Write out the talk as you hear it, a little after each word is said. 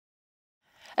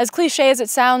As cliche as it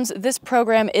sounds, this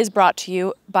program is brought to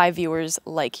you by viewers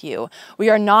like you. We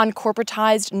are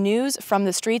non-corporatized news from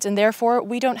the streets, and therefore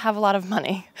we don't have a lot of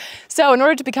money. So in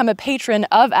order to become a patron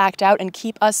of Act Out and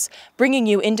keep us bringing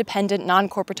you independent,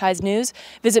 non-corporatized news,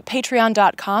 visit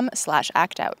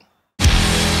patreon.com/actout.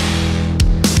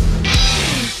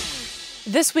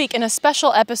 This week, in a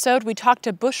special episode, we talked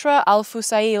to Bushra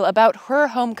al-Fusail about her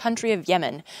home country of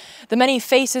Yemen, the many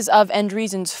faces of and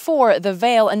reasons for the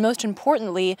veil, and most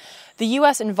importantly, the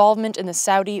U.S. involvement in the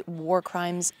Saudi war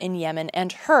crimes in Yemen,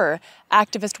 and her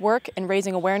activist work in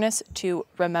raising awareness to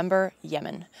remember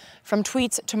Yemen. From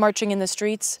tweets to marching in the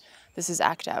streets, this is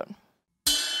Act Out.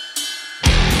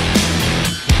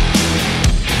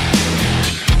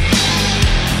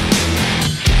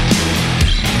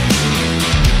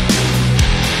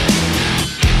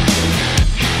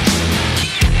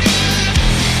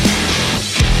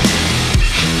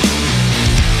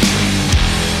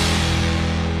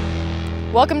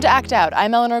 Welcome to Act Out.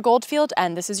 I'm Eleanor Goldfield,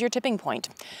 and this is your tipping point.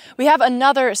 We have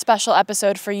another special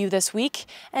episode for you this week,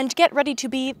 and get ready to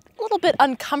be a little bit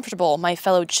uncomfortable, my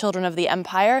fellow children of the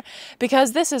Empire,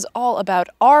 because this is all about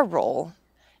our role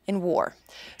in war.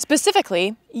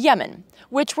 Specifically, Yemen,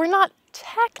 which we're not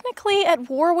technically at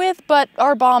war with, but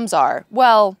our bombs are.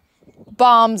 Well,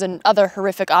 bombs and other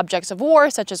horrific objects of war,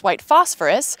 such as white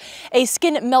phosphorus, a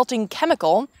skin-melting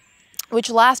chemical, which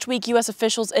last week U.S.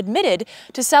 officials admitted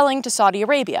to selling to Saudi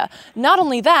Arabia. Not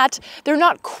only that, they're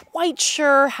not quite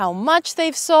sure how much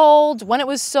they've sold, when it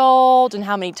was sold, and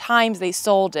how many times they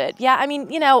sold it. Yeah, I mean,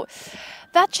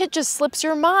 that shit just slips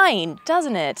your mind,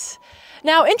 doesn't it?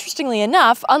 Now, interestingly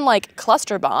enough, unlike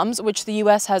cluster bombs, which the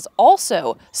U.S. has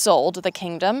also sold the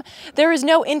kingdom, there is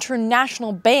no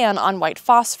international ban on white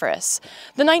phosphorus.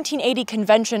 The 1980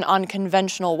 Convention on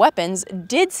Conventional Weapons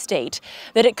did state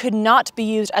that it could not be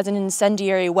used as an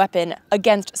incendiary weapon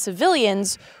against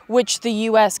civilians, which the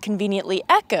U.S. conveniently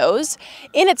echoes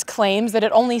in its claims that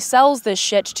it only sells this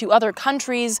shit to other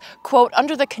countries, quote,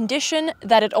 under the condition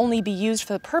that it only be used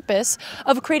for the purpose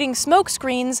of creating smoke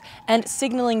screens and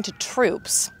signaling to troops.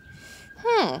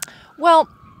 Well,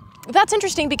 that's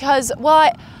interesting because,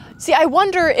 I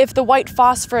wonder if the white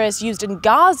phosphorus used in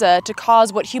Gaza to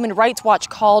cause what Human Rights Watch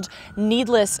called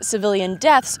needless civilian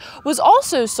deaths was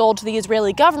also sold to the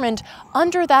Israeli government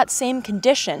under that same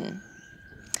condition.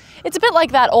 It's a bit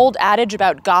like that old adage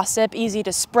about gossip, easy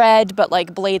to spread, but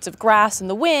like blades of grass in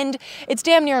the wind, it's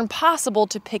damn near impossible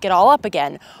to pick it all up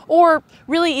again, or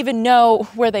really even know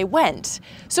where they went.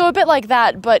 So a bit like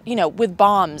that, but, with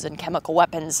bombs and chemical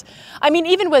weapons. I mean,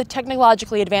 even with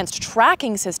technologically advanced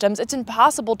tracking systems, it's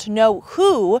impossible to know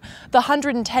who the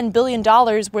 $110 billion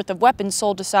worth of weapons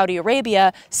sold to Saudi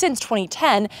Arabia since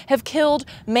 2010 have killed,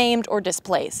 maimed, or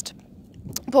displaced.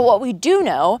 But what we do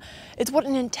know is what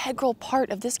an integral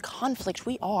part of this conflict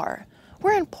we are.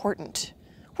 We're important.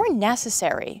 We're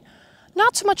necessary.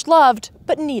 Not so much loved,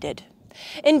 but needed.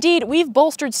 Indeed, we've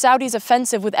bolstered Saudi's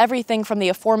offensive with everything from the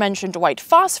aforementioned white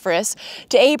phosphorus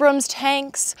to Abrams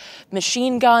tanks,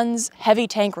 machine guns, heavy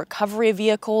tank recovery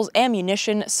vehicles,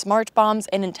 ammunition, smart bombs,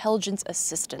 and intelligence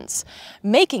assistance,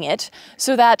 making it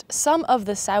so that some of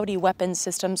the Saudi weapons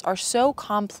systems are so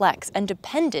complex and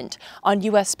dependent on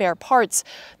U.S. spare parts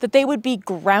that they would be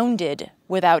grounded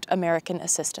without American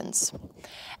assistance.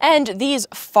 And these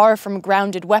far from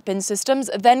grounded weapon systems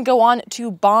then go on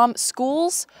to bomb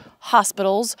schools,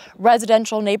 hospitals,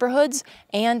 residential neighborhoods,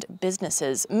 and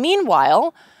businesses.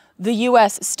 Meanwhile, the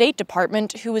U.S. State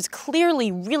Department, who is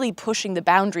clearly really pushing the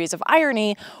boundaries of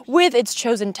irony with its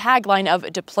chosen tagline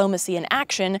of diplomacy in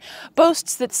action,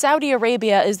 boasts that Saudi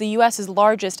Arabia is the U.S.'s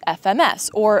largest FMS,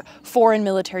 or foreign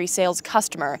military sales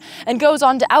customer, and goes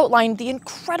on to outline the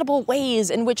incredible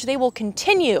ways in which they will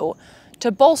continue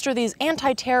to bolster these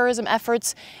anti-terrorism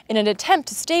efforts in an attempt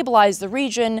to stabilize the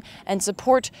region and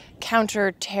support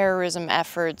counter-terrorism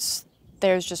efforts.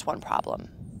 There's just one problem.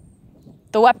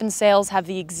 The weapons sales have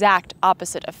the exact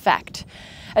opposite effect.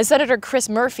 As Senator Chris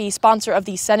Murphy, sponsor of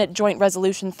the Senate Joint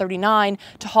Resolution 39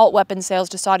 to halt weapons sales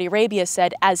to Saudi Arabia,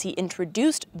 said as he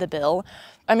introduced the bill,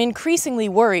 "I'm increasingly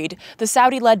worried the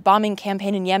Saudi-led bombing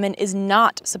campaign in Yemen is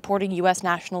not supporting U.S.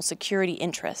 national security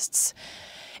interests.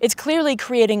 It's clearly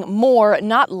creating more,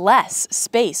 not less,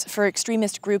 space for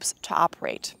extremist groups to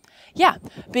operate." Yeah,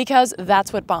 because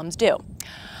that's what bombs do.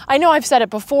 I know I've said it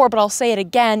before, but I'll say it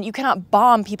again. You cannot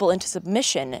bomb people into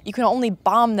submission. You can only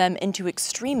bomb them into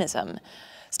extremism.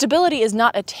 Stability is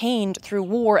not attained through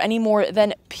war any more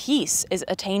than peace is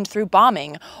attained through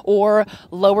bombing, or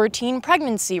lower teen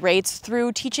pregnancy rates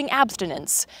through teaching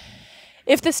abstinence.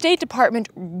 If the State Department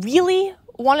really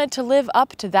wanted to live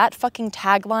up to that fucking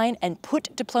tagline and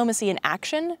put diplomacy in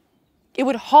action, It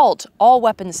would halt all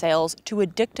weapon sales to a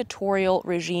dictatorial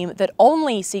regime that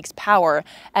only seeks power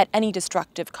at any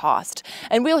destructive cost.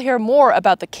 And we'll hear more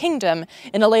about the kingdom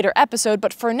in a later episode,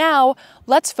 but for now,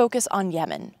 let's focus on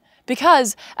Yemen.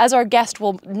 Because, as our guest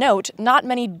will note, not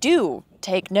many do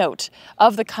take note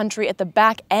of the country at the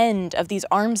back end of these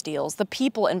arms deals, the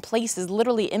people and places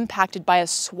literally impacted by a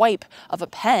swipe of a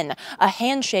pen, a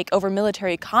handshake over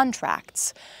military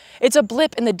contracts. It's a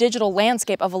blip in the digital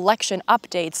landscape of election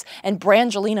updates and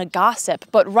Brangelina gossip,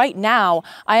 but right now,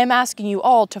 I am asking you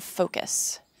all to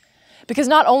focus. Because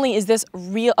not only is this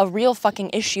a real fucking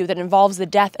issue that involves the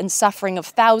death and suffering of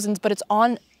thousands, but it's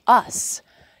on us.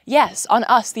 Yes, on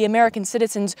us, the American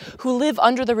citizens who live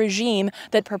under the regime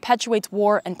that perpetuates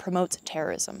war and promotes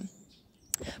terrorism.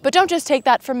 But don't just take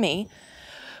that from me.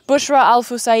 Bushra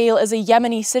al-Fusail is a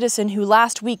Yemeni citizen who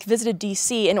last week visited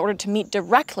D.C. in order to meet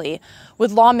directly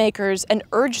with lawmakers and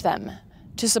urge them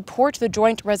to support the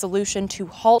joint resolution to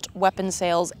halt weapon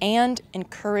sales and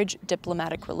encourage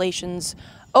diplomatic relations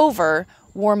over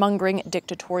warmongering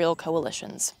dictatorial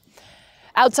coalitions.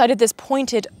 Outside of this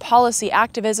pointed policy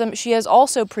activism, she has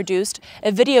also produced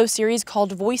a video series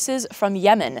called Voices from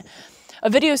Yemen, a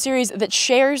video series that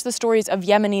shares the stories of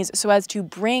Yemenis so as to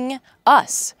bring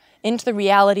us into the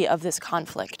reality of this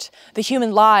conflict, the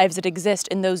human lives that exist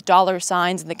in those dollar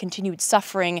signs and the continued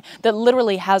suffering that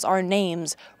literally has our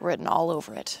names written all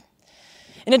over it.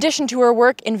 In addition to her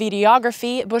work in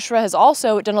videography, Bushra has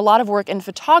also done a lot of work in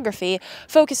photography,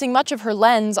 focusing much of her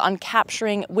lens on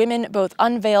capturing women both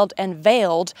unveiled and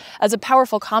veiled as a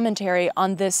powerful commentary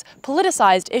on this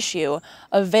politicized issue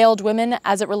of veiled women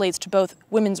as it relates to both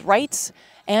women's rights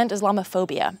and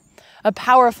Islamophobia. A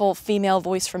powerful female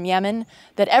voice from Yemen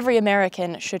that every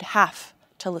American should have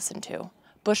to listen to.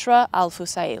 Bushra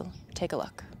al-Fusail. Take a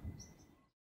look.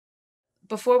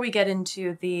 Before we get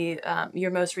into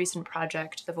your most recent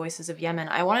project, The Voices of Yemen,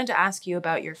 I wanted to ask you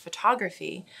about your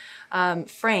photography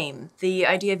frame, the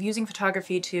idea of using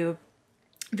photography to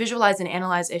visualize and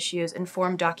analyze issues,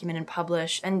 inform, document, and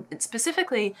publish, and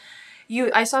specifically,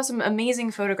 I saw some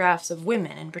amazing photographs of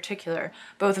women in particular,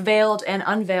 both veiled and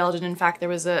unveiled, and in fact there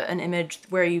was an image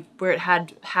where it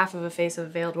had half of a face of a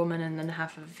veiled woman and then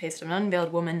half of a face of an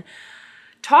unveiled woman.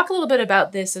 Talk a little bit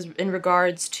about this in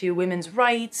regards to women's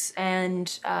rights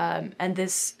and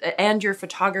your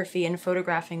photography and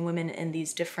photographing women in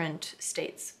these different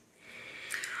states.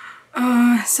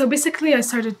 So basically I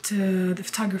started the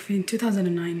photography in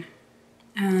 2009,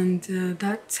 and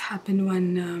that happened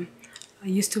when I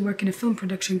used to work in a film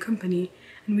production company,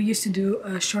 and we used to do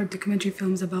short documentary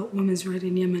films about women's rights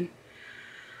in Yemen.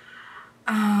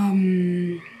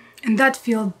 And that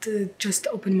field just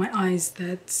opened my eyes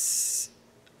that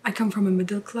I come from a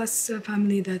middle-class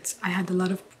family, that I had a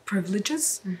lot of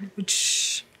privileges,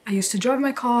 which I used to drive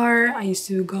my car, I used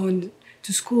to go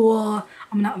to school,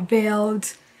 I'm not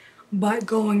veiled, but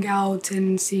going out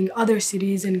and seeing other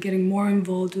cities and getting more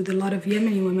involved with a lot of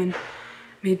Yemeni women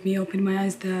made me open my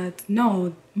eyes that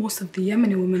no, most of the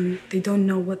Yemeni women, they don't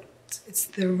know what it's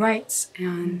their rights,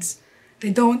 and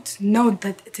they don't know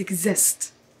that it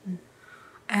exists.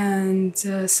 And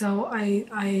so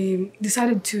I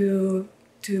decided to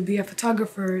be a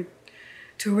photographer,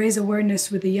 to raise awareness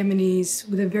with the Yemenis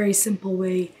with a very simple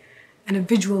way and a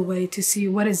visual way to see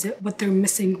what is it, what they're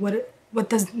missing, what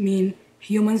does it mean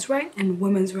human's right and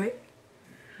women's right.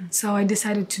 So I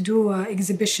decided to do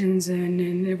exhibitions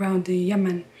in around the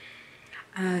Yemen,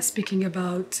 speaking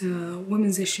about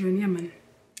women's issue in Yemen.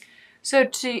 So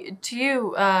to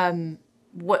you,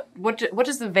 what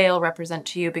does the veil represent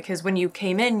to you? Because when you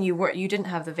came in, you didn't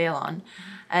have the veil on,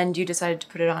 and you decided to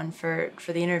put it on for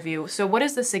the interview. So what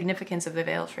is the significance of the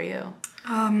veil for you?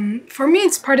 For me,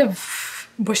 it's part of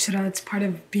Bushra. It's part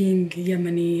of being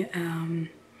Yemeni,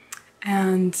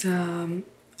 and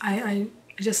I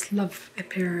just love a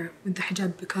pair with the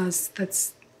hijab because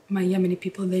that's my Yemeni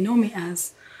people. They know me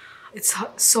as. It's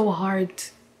so hard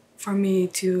for me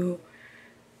to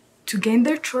gain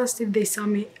their trust. If they saw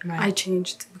me, right. I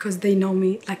changed because they know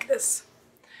me like this.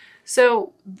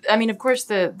 So, I mean, of course,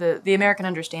 the American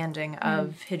understanding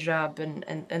of hijab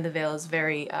and the veil is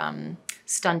very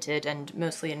stunted and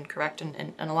mostly incorrect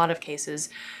in a lot of cases.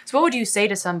 So what would you say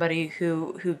to somebody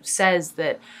who says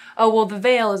that, oh, well, the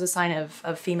veil is a sign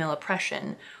of female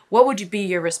oppression? What would be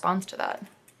your response to that?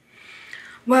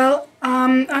 Well,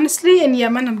 honestly, in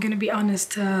Yemen, I'm going to be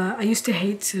honest, I used to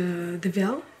hate the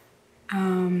veil.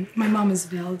 My mom is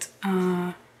veiled.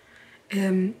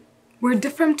 We're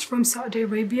different from Saudi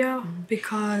Arabia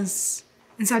because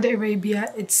in Saudi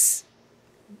Arabia, it's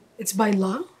by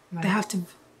law. Right. They have to,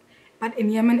 but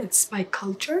in Yemen, it's by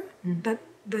culture that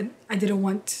I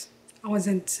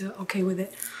wasn't okay with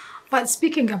it. But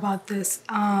speaking about this,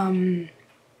 I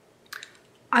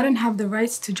don't have the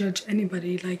rights to judge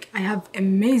anybody. Like, I have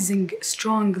amazing,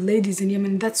 strong ladies in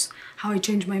Yemen. That's how I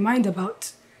changed my mind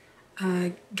about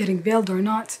getting veiled or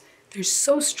not. They're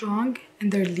so strong,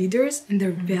 and they're leaders, and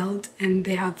they're veiled, and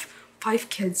they have 5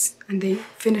 kids, and they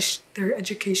finished their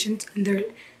education, and they're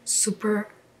super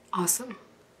awesome.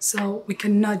 So we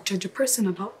cannot judge a person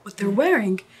about what they're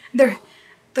wearing. They're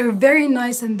very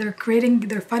nice, and they're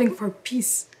fighting for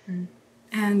peace.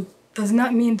 And does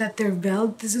not mean that they're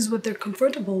veiled. This is what they're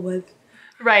comfortable with.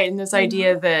 Right, and this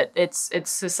idea that it's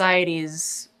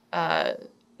society's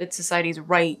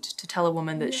right to tell a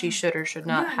woman that she should or should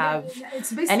not have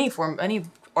any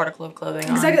article of clothing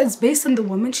on. Exactly, it's based on the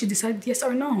woman. She decided yes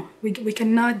or no. We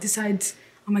cannot decide,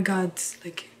 oh my God,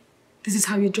 like, this is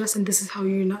how you dress and this is how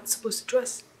you're not supposed to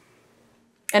dress.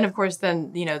 And of course,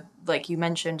 then, you know, like you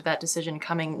mentioned, that decision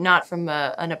coming not from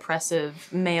an oppressive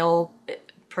male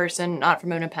person, not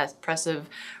from an oppressive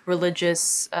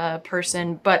religious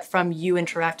person, but from you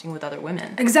interacting with other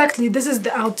women. Exactly. This is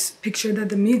the out picture that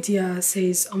the media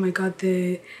says, oh my God,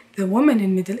 the women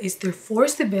in Middle East, they're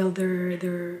forced to veil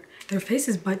their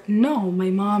faces. But no, my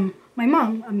mom,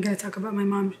 I'm going to talk about my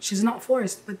mom. She's not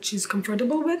forced, but she's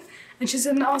comfortable with, and she's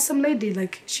an awesome lady.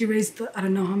 Like, she raised, I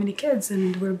don't know how many kids,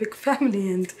 and we're a big family.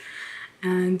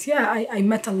 And yeah, I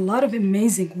met a lot of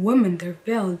amazing women. They're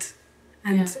veiled.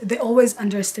 And they always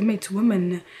underestimate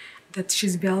women, that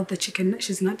she's veiled, that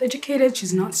she's not educated,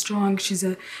 she's not strong, she's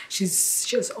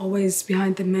always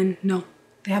behind the men. No,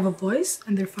 they have a voice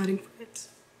and they're fighting for it.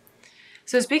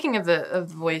 So speaking of the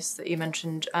voice that you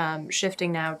mentioned,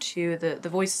 shifting now to the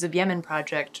Voices of Yemen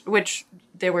project, which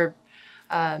there were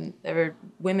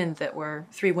women that were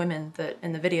 3 women that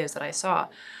in the videos that I saw.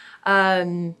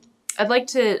 I'd like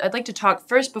to talk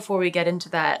first before we get into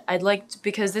that.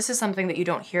 Because this is something that you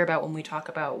don't hear about when we talk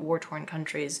about war-torn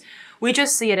countries. We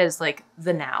just see it as like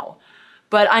the now.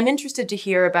 But I'm interested to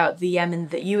hear about the Yemen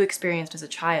that you experienced as a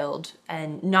child,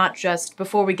 and not just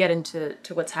before we get into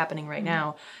what's happening right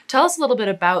now. Tell us a little bit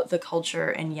about the culture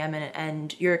in Yemen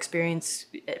and your experience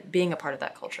being a part of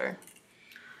that culture.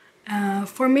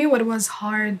 For me, what was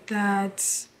hard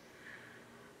that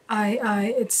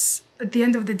it's at the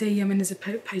end of the day, Yemen is a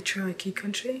patriarchy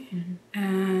country,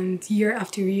 and year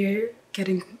after year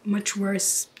getting much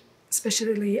worse,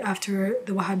 especially after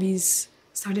the Wahhabis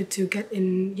started to get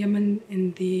in Yemen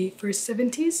in the first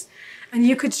 70s. And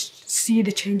you could see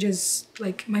the changes.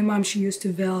 Like, my mom, she used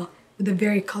to veil with a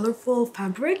very colorful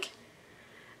fabric,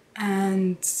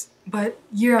 but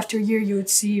year after year you would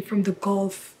see from the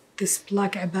Gulf this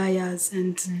black abayas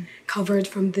and covered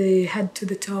from the head to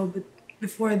the toe. But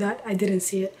before that, I didn't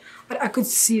see it. But I could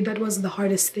see that was the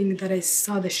hardest thing, that I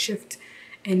saw the shift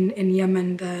in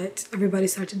Yemen, that everybody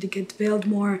started to get veiled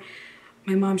more.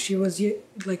 My mom, she was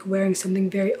like wearing something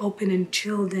very open and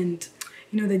chilled, and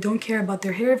you know, they don't care about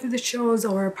their hair if it shows,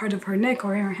 or part of her neck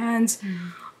or her hands.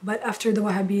 But after the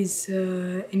Wahhabis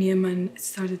in Yemen, it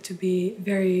started to be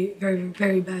very, very,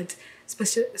 very bad,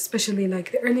 especially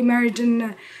like the early marriage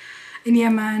in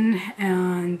Yemen,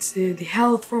 and the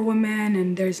health for women,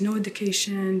 and there's no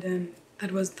education, and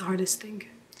that was the hardest thing.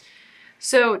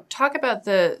 So talk about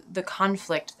the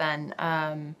conflict then,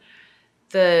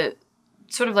 the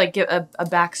sort of like give a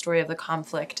backstory of the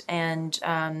conflict, and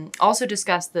also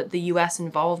discuss the U.S.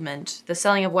 involvement, the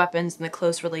selling of weapons, and the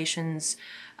close relations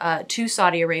to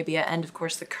Saudi Arabia, and of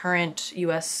course the current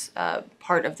U.S.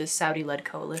 Part of this Saudi-led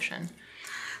coalition.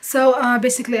 So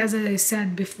basically, as I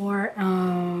said before,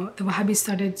 the Wahhabis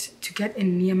started to get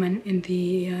in Yemen in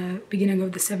the beginning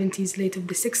of the 70s, late of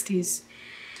the 60s.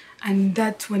 And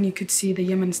that's when you could see the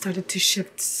Yemen started to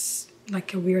shift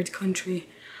like a weird country.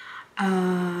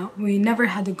 We never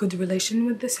had a good relation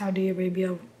with the Saudi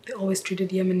Arabia. They always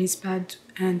treated Yemenis bad,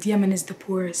 and Yemen is the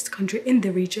poorest country in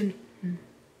the region.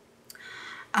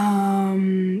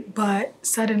 But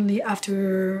suddenly,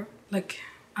 after, like,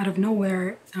 out of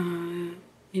nowhere,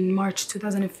 in March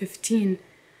 2015,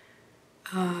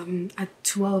 at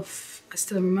 12, I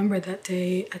still remember that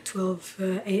day, at 12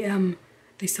 a.m.,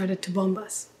 they started to bomb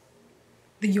us.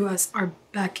 The US are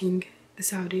backing the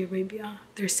Saudi Arabia.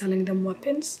 They're selling them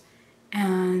weapons,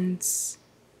 and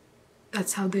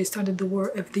that's how they started the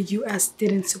war. If the US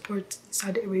didn't support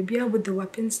Saudi Arabia with the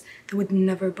weapons, they would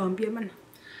never bomb Yemen.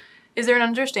 Is there an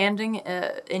understanding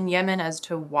in Yemen as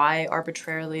to why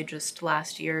arbitrarily just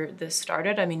last year this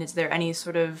started? I mean, is there any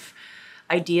sort of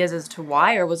ideas as to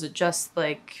why, or was it just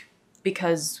like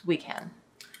because we can?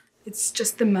 It's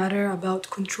just a matter about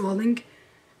controlling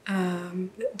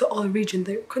the whole region.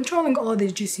 They're controlling all the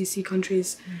GCC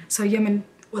countries. So Yemen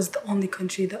was the only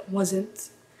country that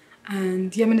wasn't.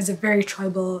 And Yemen is a very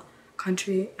tribal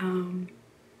country.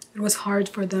 It was hard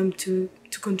for them to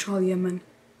control Yemen.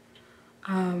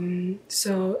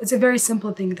 So it's a very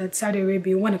simple thing that Saudi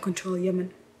Arabia want to control Yemen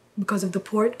because of the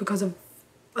port, because of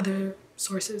other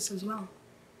sources as well.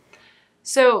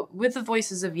 So with the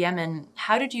Voices of Yemen,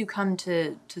 how did you come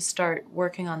to start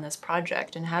working on this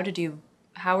project? And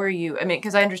how are you, I mean,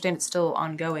 because I understand it's still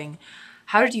ongoing.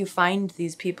 How did you find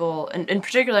these people? And in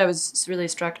particular, I was really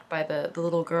struck by the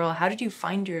little girl. How did you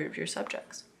find your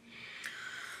subjects?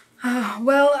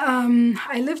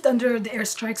 I lived under the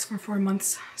airstrikes for 4 months,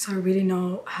 so I really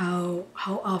know how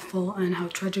awful and how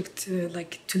tragic to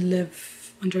live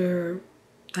under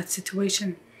that situation.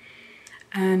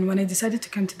 And when I decided to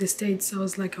come to the States, I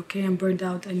was like, okay, I'm burned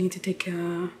out. I need to take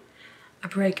a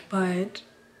break.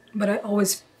 But I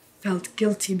always felt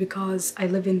guilty because I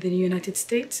live in the United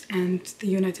States, and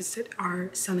the United States are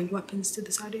selling weapons to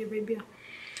the Saudi Arabia.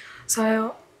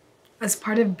 So as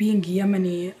part of being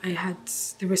Yemeni, I had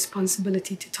the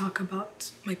responsibility to talk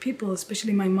about my people,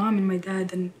 especially my mom and my dad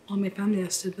and all my family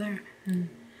are still there.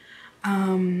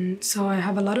 So I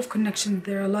have a lot of connections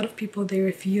there. A lot of people, they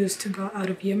refuse to go out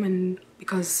of Yemen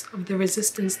because of the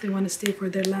resistance. They want to stay for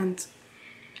their land.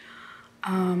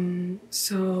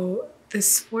 So this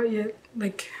 4 year,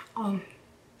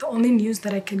 the only news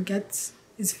that I can get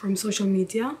is from social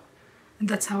media. And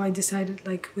that's how I decided,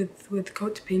 with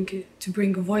Code Pink, to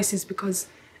bring voices, because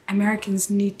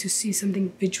Americans need to see something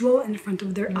visual in front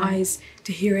of their eyes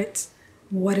to hear it.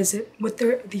 What is it? What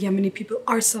the Yemeni people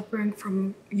are suffering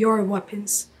from your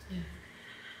weapons. Yeah.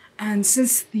 And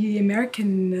since the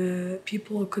American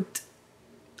people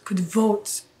could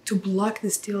vote to block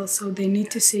this deal, so they need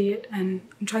to see it. And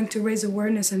I'm trying to raise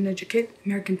awareness and educate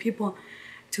American people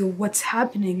to what's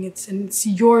happening. It's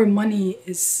your money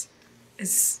is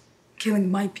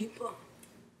killing my people.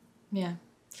 Yeah.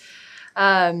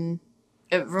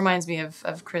 It reminds me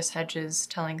of Chris Hedges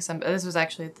telling this was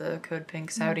actually at the Code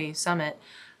Pink Saudi Summit,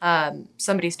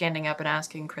 somebody standing up and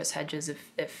asking Chris Hedges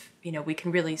if we can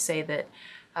really say that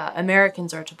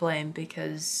Americans are to blame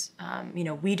because,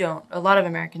 a lot of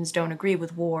Americans don't agree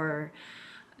with war.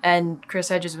 And Chris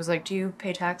Hedges was like, do you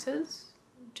pay taxes?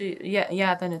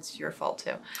 Yeah, then it's your fault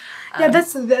too.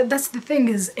 That's the thing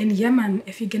is, in Yemen,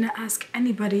 if you're gonna ask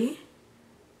anybody,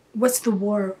 what's the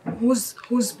war?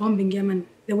 Who's bombing Yemen?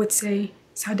 They would say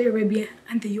Saudi Arabia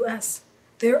and the US.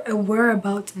 They're aware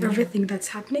about everything that's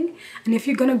happening. And if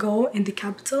you're gonna go in the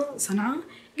capital, Sana'a,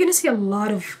 you're gonna see a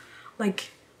lot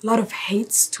of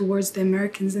hates towards the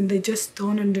Americans, and they just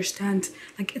don't understand.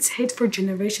 It's hate for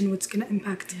generation, what's gonna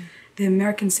impact the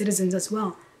American citizens as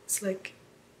well. It's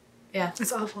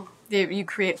it's awful. You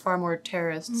create far more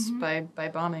terrorists by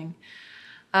bombing.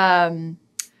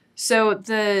 So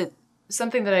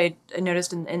something that I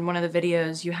noticed in one of the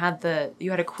videos, you had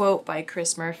a quote by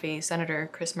Senator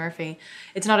Chris Murphy.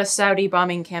 It's not a Saudi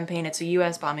bombing campaign; it's a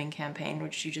U.S. bombing campaign,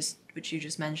 which you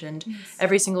just mentioned. Yes.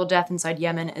 Every single death inside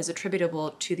Yemen is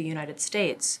attributable to the United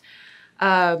States.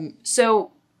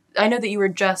 So I know that you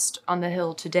were just on the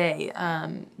Hill today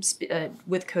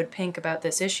with Code Pink about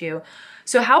this issue.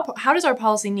 So how does our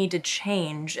policy need to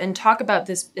change, and talk about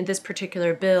this in this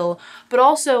particular bill, but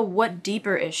also what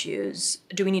deeper issues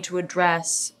do we need to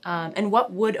address, and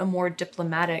what would a more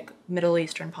diplomatic Middle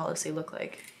Eastern policy look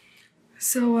like?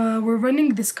 So we're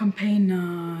running this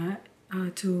campaign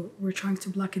we're trying to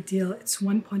block a deal. It's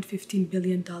 $1.15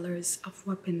 billion of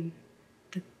weapon.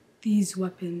 These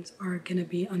weapons are gonna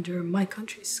be under my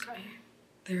country's sky.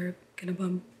 They're gonna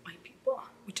bomb my people,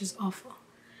 which is awful.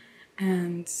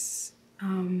 And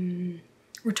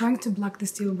we're trying to block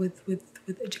this deal with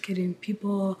educating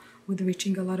people, with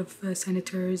reaching a lot of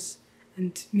senators,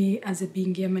 and me as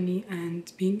being Yemeni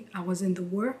and I was in the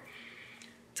war,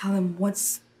 tell them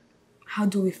how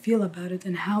do we feel about it,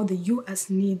 and how the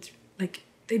US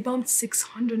they bombed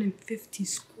 650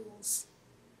 schools,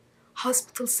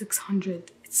 hospital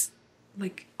 600. It's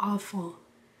awful.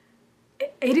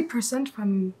 80%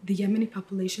 from the Yemeni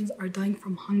populations are dying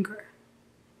from hunger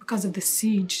because of the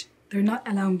siege. They're not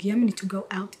allowing Yemeni to go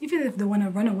out. Even if they want to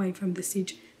run away from the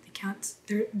siege, they can't.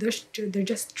 They're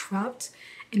just trapped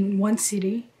in one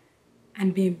city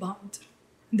and being bombed.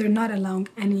 They're not allowing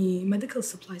any medical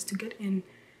supplies to get in.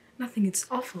 Nothing. It's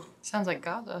awful. Sounds like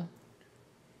Gaza.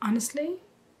 Honestly,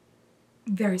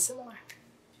 very similar.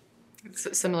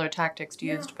 Similar tactics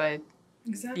used by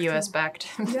US-backed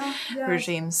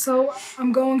regimes. So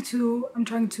I'm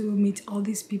trying to meet all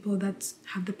these people that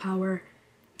have the power,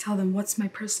 tell them what's my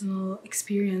personal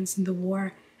experience in the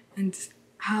war and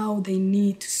how they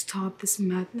need to stop this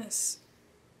madness.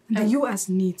 And the US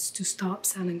needs to stop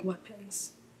selling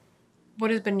weapons. What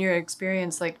has been your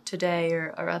experience like today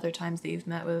or other times that you've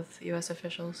met with US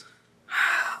officials?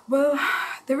 Well,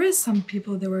 there is some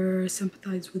people that were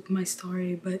sympathize with my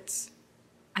story, but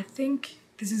I think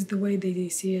this is the way they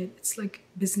see it. It's like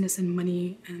business and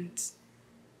money, and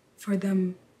for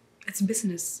them, it's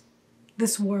business.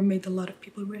 This war made a lot of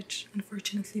people rich,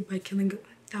 unfortunately, by killing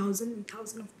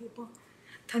thousands of people.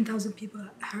 10,000 people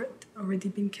hurt, already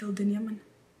been killed in Yemen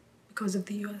because of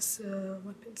the U.S.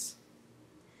 Weapons.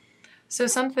 So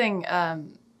something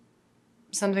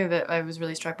that I was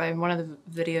really struck by in one of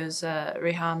the videos,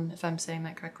 Reham, if I'm saying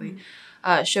that correctly,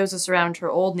 shows us around her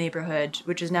old neighborhood,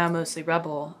 which is now mostly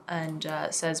rubble, and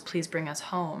says, "Please bring us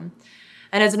home."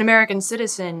 And as an American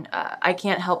citizen, I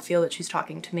can't help feel that she's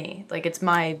talking to me. Like, it's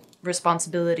my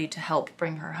responsibility to help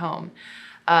bring her home,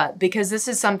 because this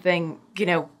is something, you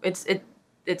know, it's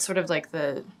sort of like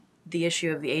the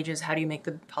issue of the ages. How do you make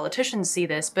the politicians see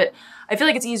this? But I feel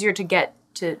like it's easier to get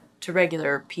to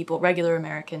regular people, regular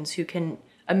Americans who can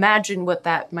imagine what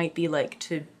that might be like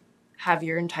to have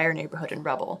your entire neighborhood in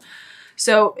rubble.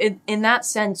 So in that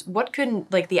sense, what can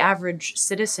like the average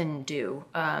citizen do?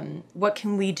 What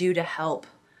can we do to help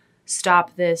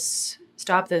stop this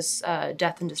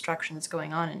death and destruction that's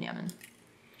going on in Yemen?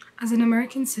 As an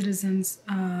American citizens,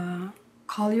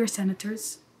 call your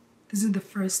senators. This is the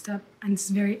first step, and it's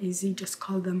very easy. Just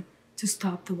call them to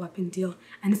stop the weapon deal.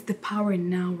 And it's the power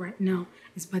now, right now,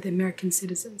 is by the American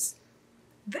citizens.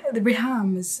 The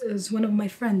Riham is one of my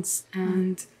friends,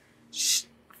 and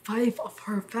 5 of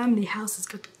her family houses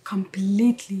got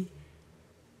completely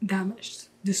damaged,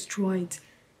 destroyed.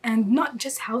 And not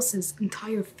just houses,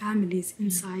 entire families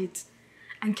inside.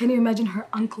 And can you imagine her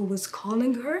uncle was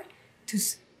calling her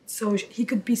so he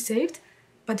could be saved,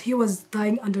 but he was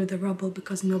dying under the rubble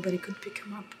because nobody could pick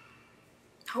him up.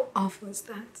 How awful is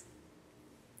that?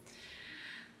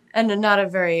 And not a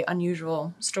very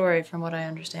unusual story from what I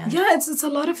understand. Yeah, it's a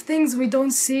lot of things we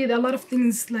don't see. A lot of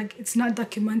things, like, it's not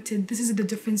documented. This is the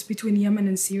difference between Yemen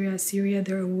and Syria. Syria,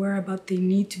 they're aware about they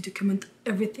need to document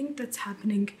everything that's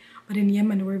happening. But in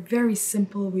Yemen, we're very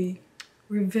simple. We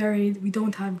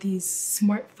don't have these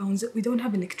smartphones. We don't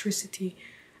have electricity.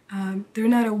 They're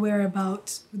not aware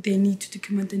about what they need to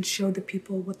document and show the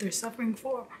people what they're suffering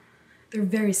for. They're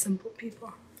very simple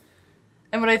people.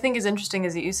 And what I think is interesting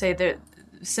is that you say they're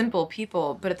simple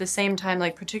people, but at the same time,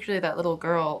 like particularly that little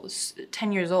girl,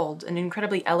 10 years old and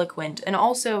incredibly eloquent and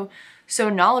also so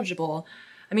knowledgeable.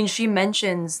 I mean, she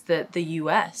mentions that the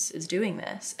U.S. is doing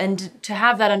this. And to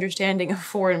have that understanding of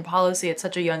foreign policy at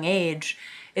such a young age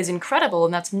is incredible.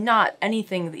 And that's not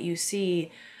anything that you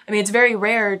see. I mean, it's very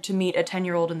rare to meet a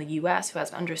 10-year-old in the U.S. who has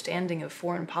an understanding of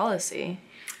foreign policy.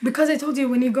 Because I told you,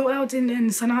 when you go out in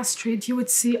Sana'a Street, you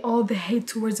would see all the hate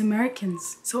towards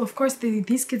Americans. So, of course,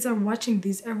 these kids are watching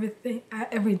these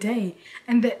every day.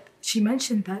 And that she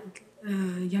mentioned that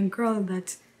young girl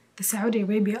that the Saudi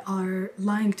Arabia are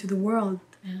lying to the world.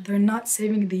 Yeah. They're not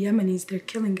saving the Yemenis, they're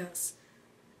killing us.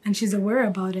 And she's aware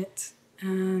about it.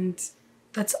 And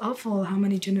that's awful. How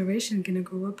many generations gonna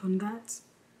grow up on that?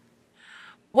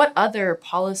 What other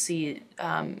policy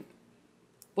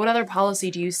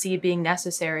do you see being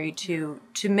necessary to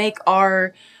make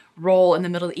our role in the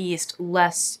Middle East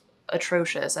less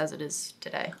atrocious as it is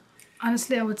today?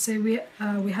 Honestly, I would say we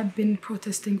have been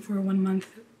protesting for 1 month.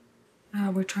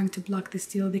 We're trying to block this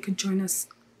deal. They could join us.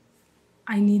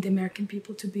 I need American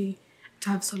people to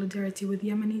have solidarity with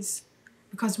Yemenis,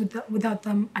 because without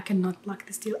them, I cannot block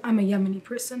this deal. I'm a Yemeni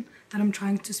person that I'm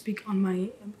trying to speak on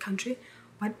my country,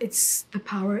 but it's the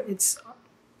power. It's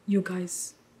you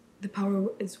guys. The power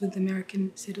is with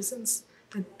American citizens,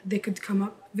 that they could come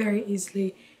up very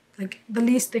easily. Like, the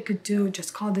least they could do,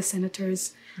 just call the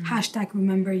senators, hashtag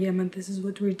remember Yemen. This is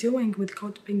what we're doing with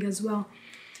Occupy as well.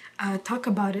 Talk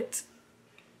about it.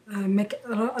 Make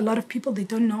a lot of people, they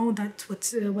don't know that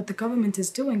what the government is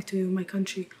doing to my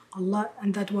country a lot.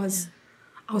 And that was,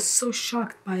 I was so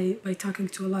shocked by talking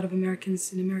to a lot of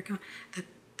Americans in America that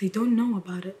they don't know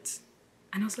about it.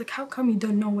 And I was like, how come you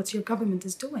don't know what your government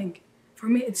is doing? For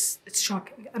me, it's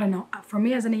shocking. I don't know. For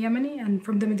me, as a Yemeni and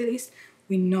from the Middle East,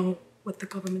 we know what the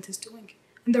government is doing.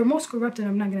 And they're most corrupt, and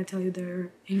I'm not going to tell you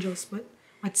they're angels, but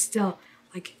still,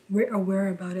 like, we're aware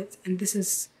about it. And this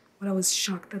is what I was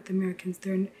shocked that the Americans,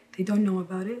 they don't know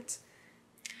about it.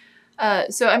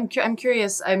 So I'm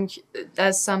curious,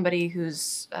 as somebody who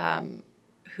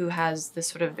has this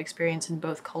sort of experience in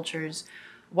both cultures,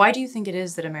 why do you think it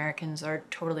is that Americans are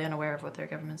totally unaware of what their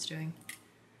government's doing?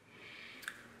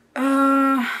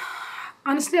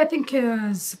 Honestly, I think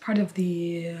as part of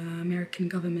the American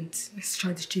government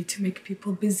strategy to make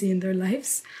people busy in their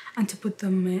lives and to put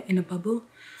them in a bubble.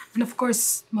 And of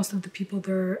course, most of the people,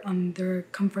 they're on their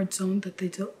comfort zone, that they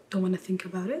don't want to think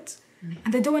about it.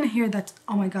 And they don't want to hear that,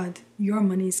 oh my God, your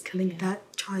money is killing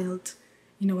that child.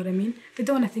 You know what I mean? They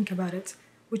don't want to think about it,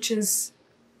 which is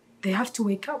they have to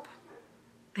wake up.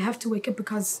 They have to wake up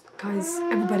because, guys,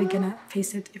 everybody gonna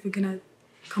face it if we're gonna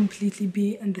completely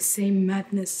be in the same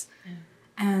madness.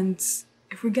 And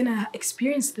if we're gonna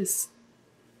experience this,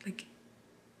 like,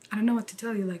 I don't know what to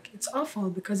tell you, like, it's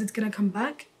awful because it's gonna come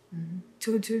back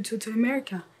to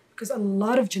America because a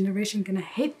lot of generation gonna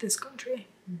hate this country.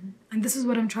 And this is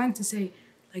what I'm trying to say,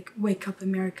 like, wake up,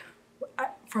 America.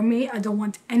 For me, I don't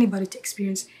want anybody to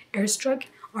experience airstrike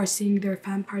or seeing their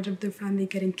part of their family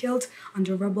getting killed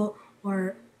under rubble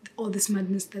or all this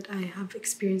madness that I have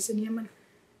experienced in Yemen.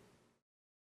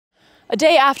 A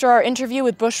day after our interview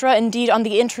with Bushra, indeed on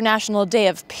the International Day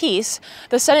of Peace,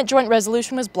 the Senate Joint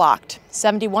Resolution was blocked,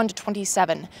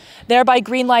 71-27, thereby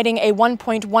greenlighting a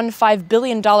 $1.15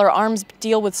 billion arms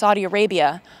deal with Saudi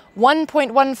Arabia.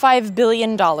 $1.15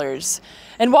 billion.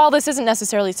 And while this isn't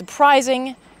necessarily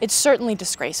surprising, it's certainly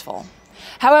disgraceful.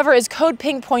 However, as Code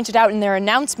Pink pointed out in their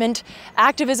announcement,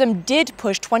 activism did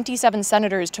push 27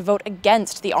 senators to vote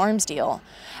against the arms deal.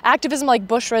 Activism like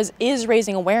Bushra's is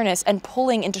raising awareness and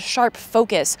pulling into sharp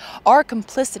focus our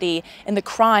complicity in the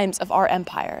crimes of our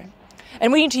empire.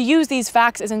 And we need to use these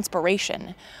facts as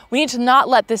inspiration. We need to not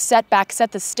let this setback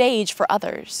set the stage for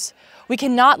others. We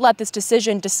cannot let this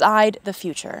decision decide the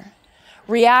future.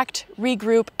 React,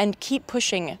 regroup, and keep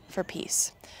pushing for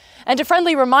peace. And a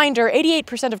friendly reminder,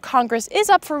 88% of Congress is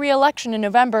up for re-election in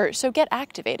November, so get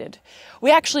activated. We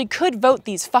actually could vote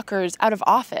these fuckers out of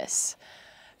office.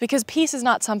 Because peace is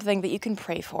not something that you can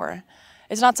pray for.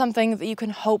 It's not something that you can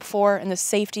hope for in the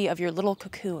safety of your little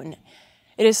cocoon.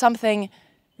 It is something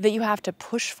that you have to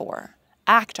push for,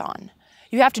 act on.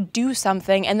 You have to do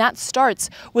something, and that starts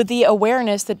with the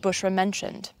awareness that Bushra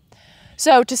mentioned.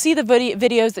 So to see the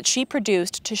videos that she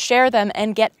produced, to share them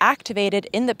and get activated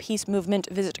in the peace movement,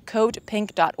 visit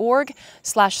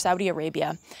codepink.org/Saudi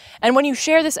Arabia. And when you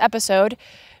share this episode,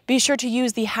 be sure to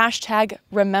use the hashtag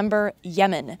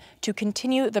 #RememberYemen to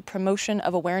continue the promotion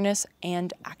of awareness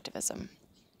and activism.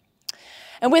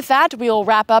 And with that, we will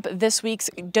wrap up this week's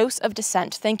Dose of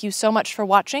Dissent. Thank you so much for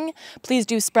watching. Please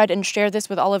do spread and share this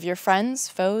with all of your friends,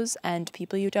 foes, and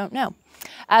people you don't know.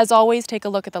 As always, take a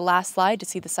look at the last slide to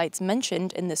see the sites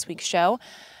mentioned in this week's show.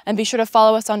 And be sure to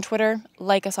follow us on Twitter,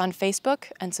 like us on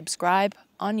Facebook, and subscribe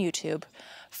on YouTube.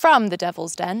 From The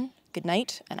Devil's Den, good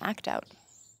night and act out.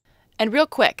 And real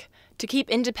quick, to keep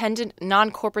independent,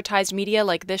 non-corporatized media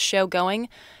like this show going,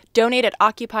 donate at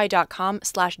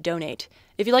Occupy.com/donate.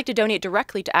 If you'd like to donate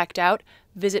directly to Act Out,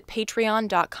 visit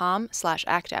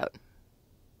Patreon.com/actout.